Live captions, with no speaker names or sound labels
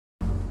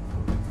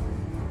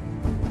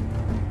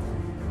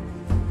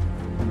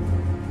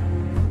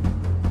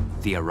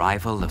The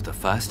arrival of the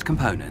first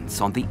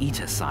components on the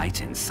Iter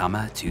site in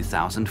summer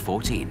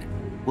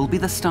 2014 will be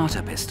the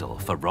starter pistol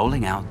for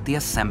rolling out the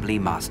assembly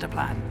master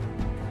plan.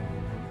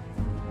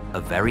 A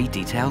very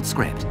detailed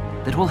script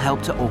that will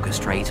help to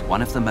orchestrate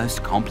one of the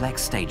most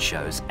complex stage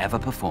shows ever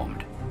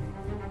performed.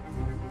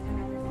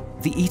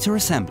 The Iter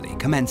assembly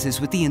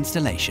commences with the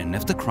installation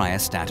of the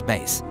cryostat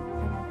base,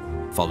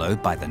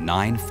 followed by the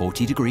 9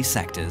 40-degree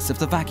sectors of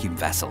the vacuum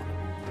vessel,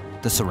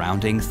 the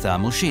surrounding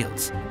thermal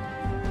shields,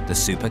 the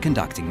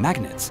superconducting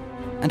magnets,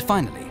 and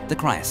finally the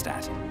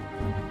cryostat.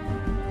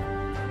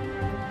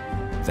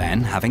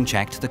 Then, having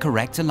checked the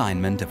correct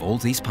alignment of all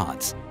these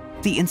parts,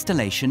 the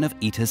installation of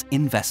Iter's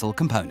in-vessel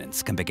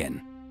components can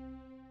begin.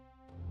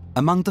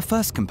 Among the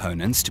first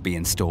components to be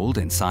installed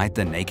inside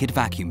the naked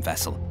vacuum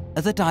vessel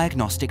are the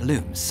diagnostic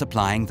looms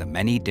supplying the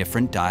many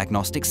different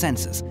diagnostic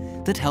sensors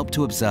that help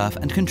to observe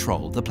and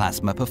control the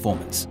plasma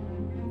performance.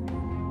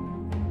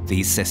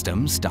 These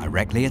systems,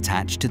 directly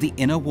attached to the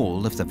inner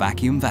wall of the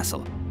vacuum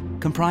vessel,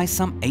 comprise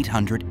some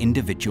 800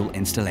 individual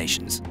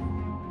installations.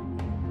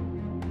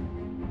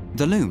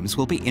 The looms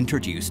will be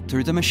introduced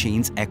through the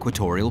machine's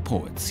equatorial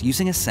ports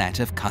using a set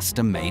of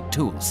custom-made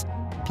tools,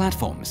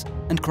 platforms,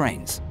 and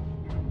cranes.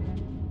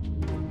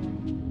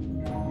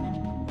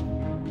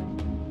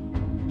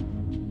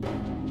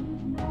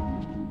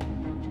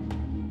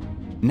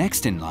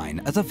 Next in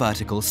line are the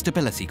vertical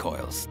stability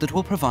coils that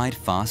will provide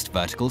fast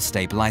vertical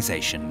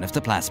stabilization of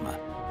the plasma.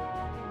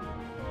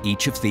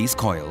 Each of these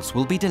coils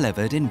will be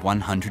delivered in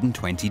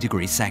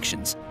 120-degree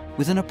sections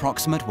with an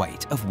approximate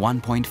weight of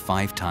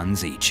 1.5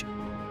 tons each.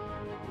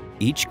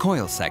 Each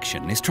coil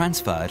section is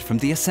transferred from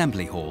the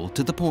assembly hall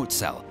to the port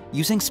cell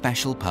using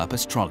special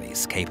purpose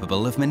trolleys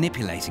capable of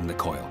manipulating the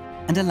coil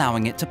and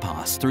allowing it to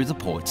pass through the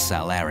port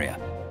cell area.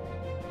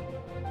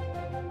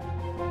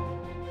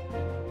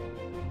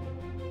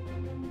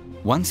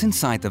 Once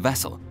inside the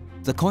vessel,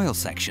 the coil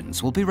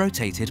sections will be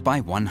rotated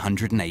by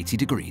 180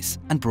 degrees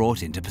and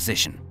brought into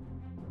position.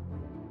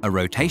 A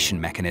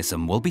rotation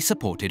mechanism will be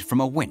supported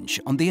from a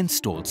winch on the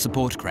installed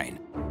support crane,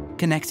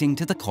 connecting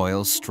to the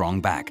coil's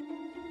strong back.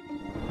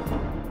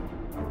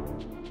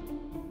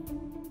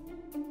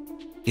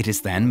 It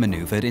is then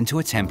maneuvered into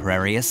a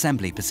temporary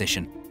assembly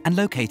position and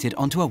located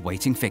onto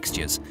awaiting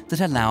fixtures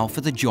that allow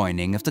for the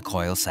joining of the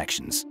coil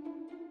sections.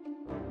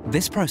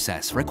 This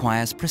process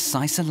requires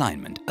precise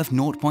alignment of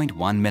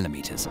 0.1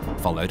 millimeters,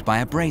 followed by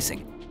a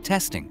brazing,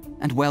 testing,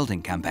 and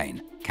welding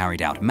campaign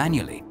carried out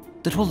manually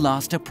that will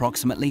last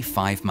approximately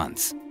 5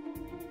 months.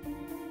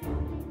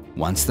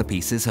 Once the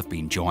pieces have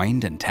been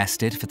joined and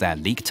tested for their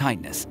leak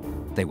tightness,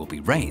 they will be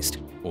raised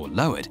or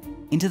lowered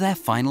into their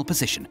final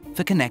position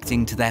for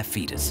connecting to their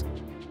feeders.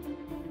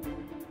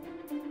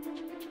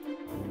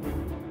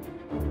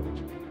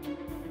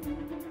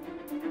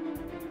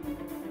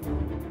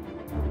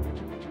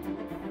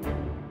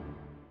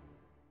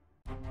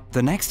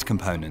 The next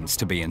components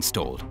to be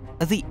installed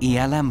are the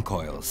ELM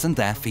coils and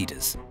their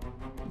feeders.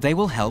 They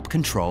will help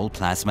control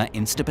plasma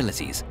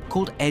instabilities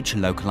called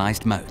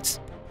edge-localized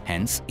modes,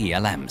 hence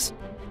ELMs.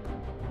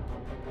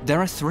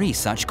 There are 3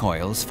 such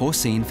coils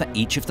foreseen for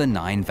each of the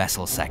 9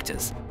 vessel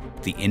sectors,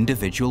 the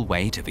individual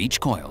weight of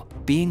each coil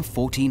being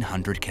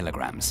 1,400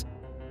 kilograms.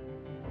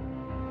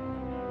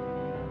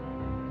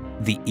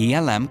 The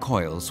ELM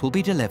coils will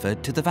be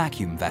delivered to the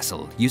vacuum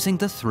vessel using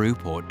the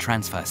through-port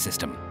transfer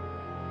system.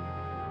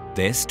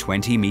 This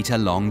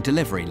 20-meter-long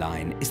delivery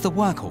line is the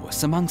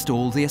workhorse amongst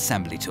all the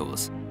assembly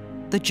tools,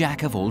 the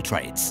jack of all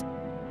trades.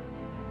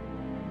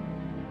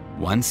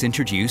 Once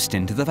introduced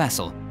into the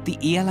vessel, the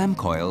ELM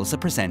coils are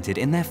presented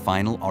in their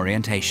final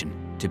orientation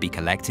to be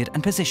collected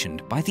and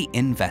positioned by the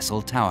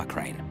in-vessel tower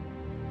crane.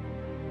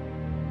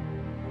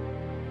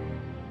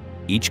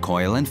 Each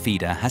coil and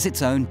feeder has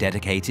its own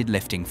dedicated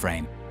lifting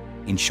frame,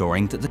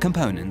 ensuring that the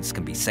components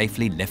can be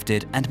safely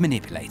lifted and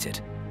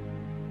manipulated.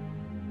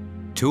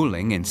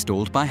 Tooling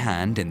installed by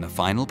hand in the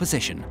final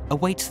position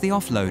awaits the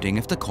offloading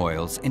of the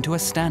coils into a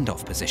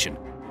standoff position,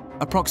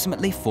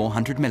 approximately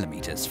 400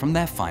 millimeters from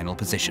their final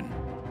position.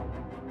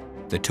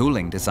 The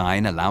tooling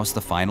design allows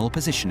the final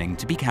positioning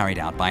to be carried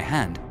out by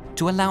hand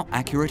to allow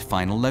accurate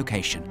final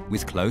location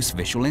with close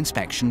visual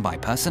inspection by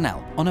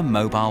personnel on a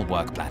mobile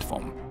work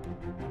platform.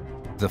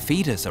 The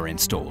feeders are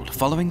installed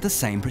following the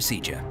same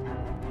procedure.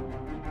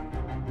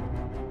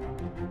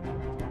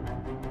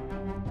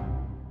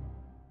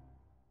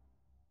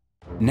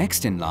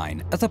 Next in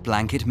line are the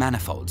blanket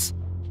manifolds,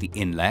 the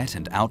inlet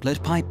and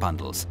outlet pipe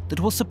bundles that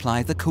will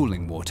supply the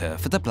cooling water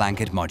for the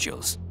blanket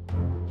modules.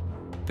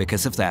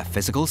 Because of their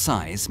physical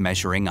size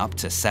measuring up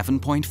to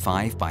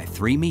 7.5 by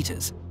 3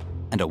 meters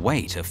and a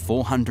weight of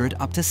 400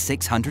 up to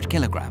 600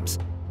 kilograms,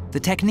 the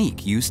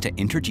technique used to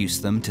introduce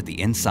them to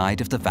the inside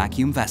of the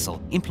vacuum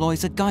vessel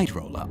employs a guide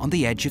roller on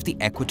the edge of the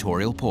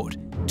equatorial port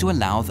to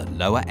allow the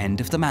lower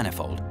end of the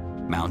manifold,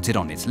 mounted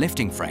on its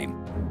lifting frame,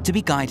 to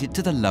be guided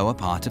to the lower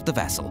part of the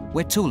vessel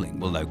where tooling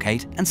will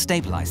locate and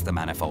stabilize the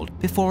manifold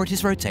before it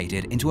is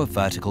rotated into a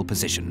vertical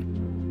position.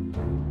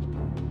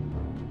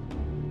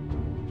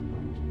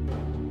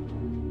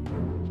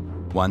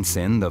 Once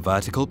in the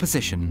vertical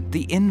position,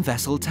 the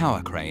in-vessel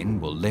tower crane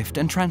will lift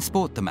and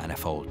transport the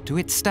manifold to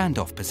its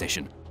standoff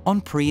position on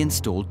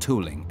pre-installed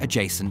tooling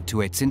adjacent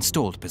to its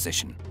installed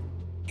position.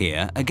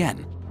 Here,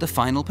 again, the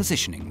final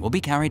positioning will be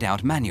carried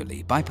out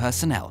manually by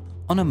personnel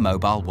on a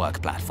mobile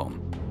work platform.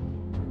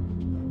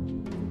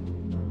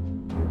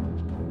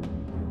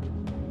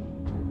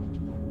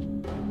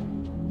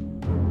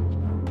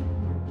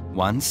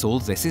 Once all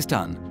this is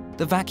done,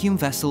 the vacuum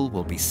vessel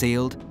will be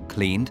sealed,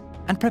 cleaned,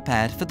 and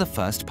prepared for the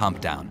first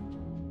pump down,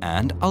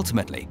 and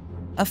ultimately,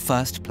 a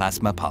first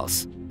plasma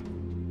pulse.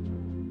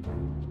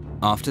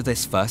 After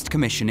this first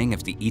commissioning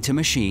of the Iter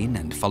machine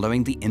and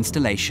following the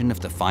installation of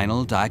the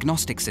final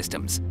diagnostic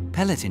systems,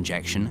 pellet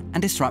injection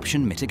and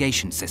disruption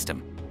mitigation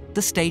system,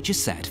 the stage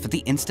is set for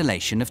the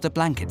installation of the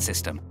blanket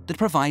system that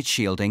provides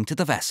shielding to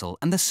the vessel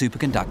and the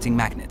superconducting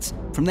magnets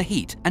from the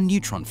heat and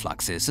neutron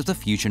fluxes of the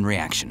fusion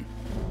reaction.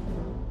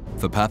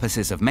 For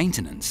purposes of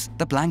maintenance,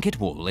 the blanket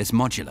wall is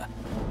modular.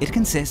 It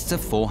consists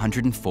of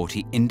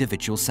 440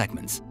 individual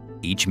segments,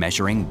 each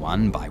measuring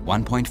 1 by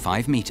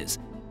 1.5 meters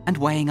and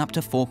weighing up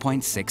to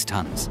 4.6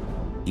 tons.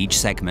 Each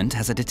segment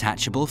has a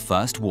detachable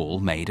first wall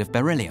made of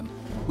beryllium,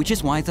 which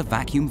is why the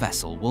vacuum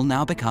vessel will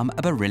now become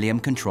a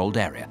beryllium-controlled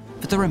area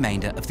for the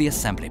remainder of the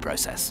assembly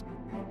process.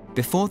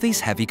 Before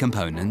these heavy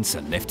components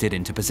are lifted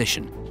into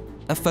position,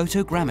 a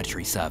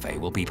photogrammetry survey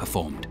will be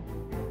performed.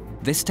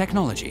 This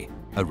technology,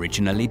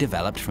 originally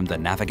developed from the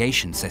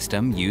navigation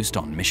system used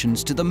on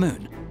missions to the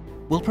Moon,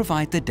 will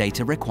provide the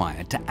data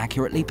required to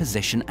accurately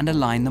position and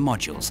align the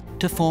modules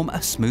to form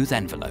a smooth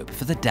envelope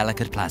for the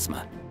delicate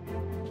plasma.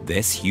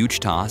 This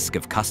huge task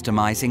of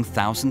customizing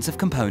thousands of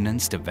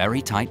components to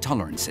very tight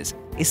tolerances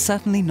is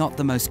certainly not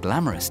the most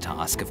glamorous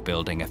task of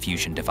building a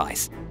fusion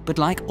device, but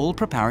like all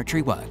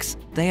preparatory works,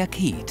 they are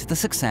key to the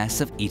success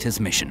of Iter's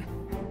mission.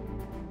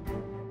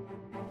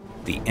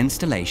 The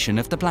installation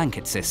of the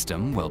blanket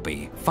system will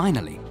be,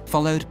 finally,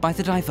 followed by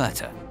the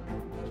divertor.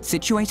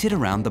 Situated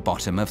around the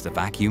bottom of the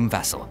vacuum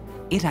vessel,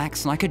 it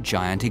acts like a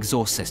giant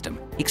exhaust system,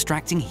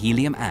 extracting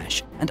helium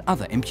ash and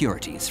other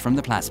impurities from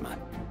the plasma.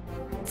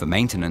 For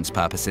maintenance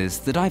purposes,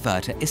 the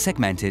divertor is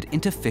segmented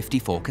into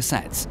 54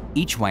 cassettes,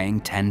 each weighing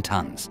 10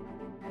 tons.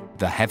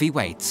 The heavy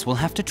weights will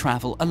have to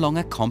travel along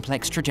a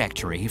complex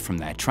trajectory from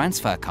their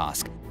transfer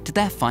cask to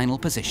their final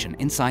position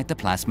inside the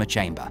plasma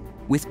chamber,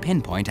 with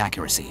pinpoint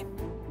accuracy.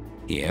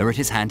 Here it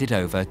is handed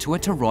over to a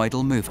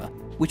toroidal mover,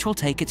 which will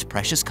take its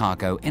precious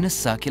cargo in a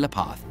circular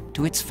path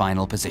to its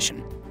final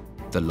position.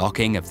 The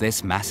locking of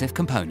this massive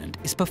component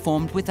is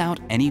performed without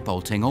any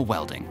bolting or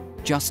welding,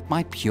 just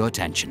by pure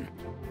tension.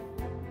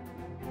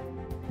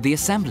 The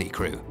assembly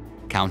crew,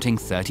 counting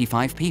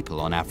 35 people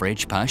on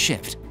average per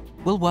shift,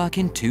 will work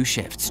in 2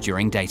 shifts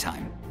during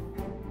daytime.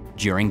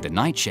 During the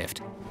night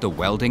shift, the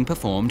welding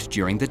performed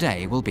during the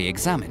day will be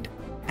examined,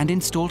 and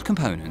installed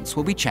components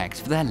will be checked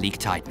for their leak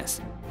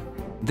tightness.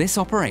 This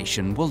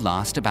operation will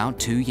last about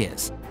 2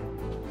 years,